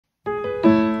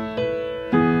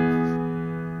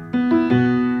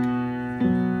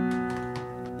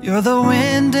You're the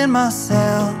wind in my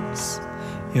sails,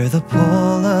 you're the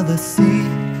pull of the sea,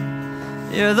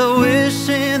 you're the wish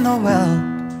in the well,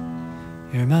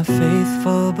 you're my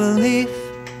faithful belief.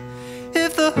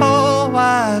 If the whole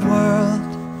wide world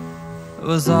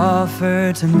was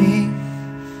offered to me,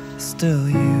 still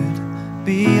you'd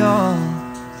be all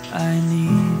I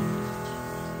need.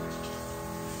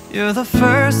 You're the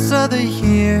first of the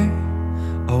year,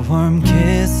 a warm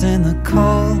kiss in the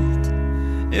cold.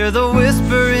 You're the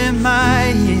whisper in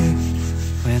my ear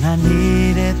when I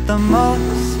need it the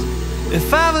most.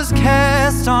 If I was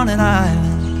cast on an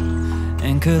island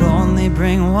and could only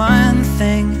bring one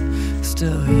thing,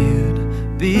 still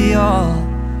you'd be all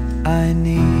I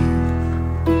need.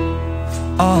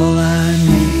 All I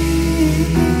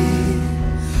need,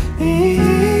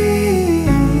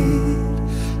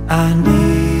 I need.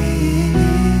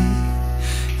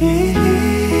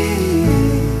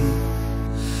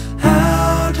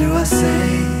 How do I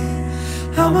say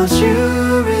how much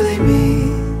you really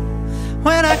mean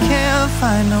when I can't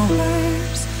find no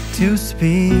words to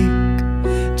speak?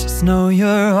 Just know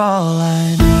you're all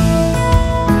I need.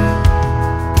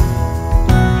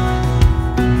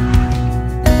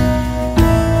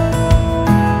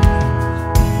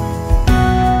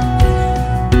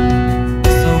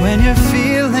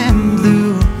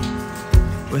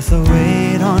 With a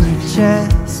weight on your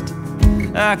chest,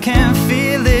 I can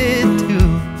feel it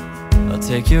too. I'll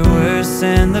take your worst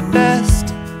and the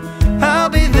best. I'll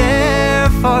be there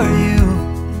for you,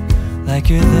 like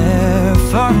you're there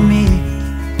for me,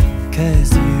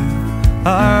 'cause you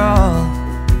are all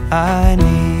I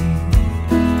need.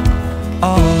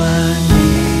 All I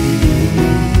need,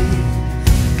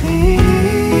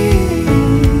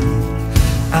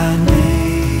 I need.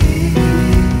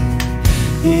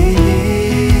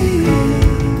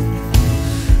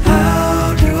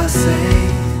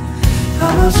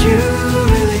 You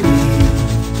really mean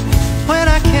when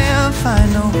I can't find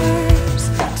no words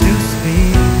to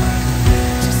speak.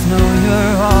 Just know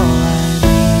you're all I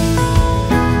need.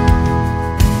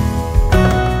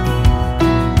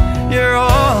 You're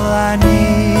all I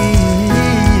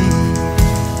need.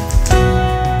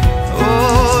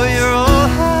 Oh, you're all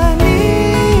I need.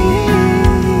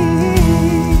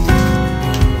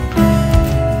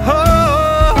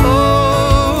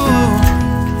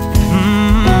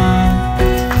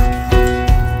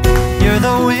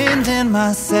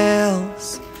 My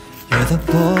sails, you're the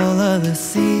pull of the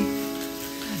sea,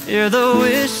 you're the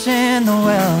wish in the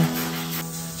well,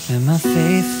 and my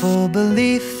faithful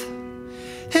belief.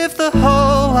 If the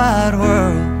whole wide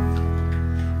world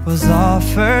was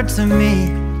offered to me,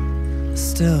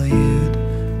 still you'd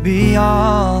be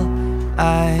all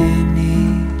I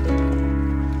need.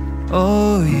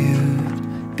 Oh,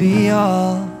 you'd be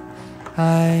all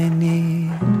I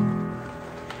need.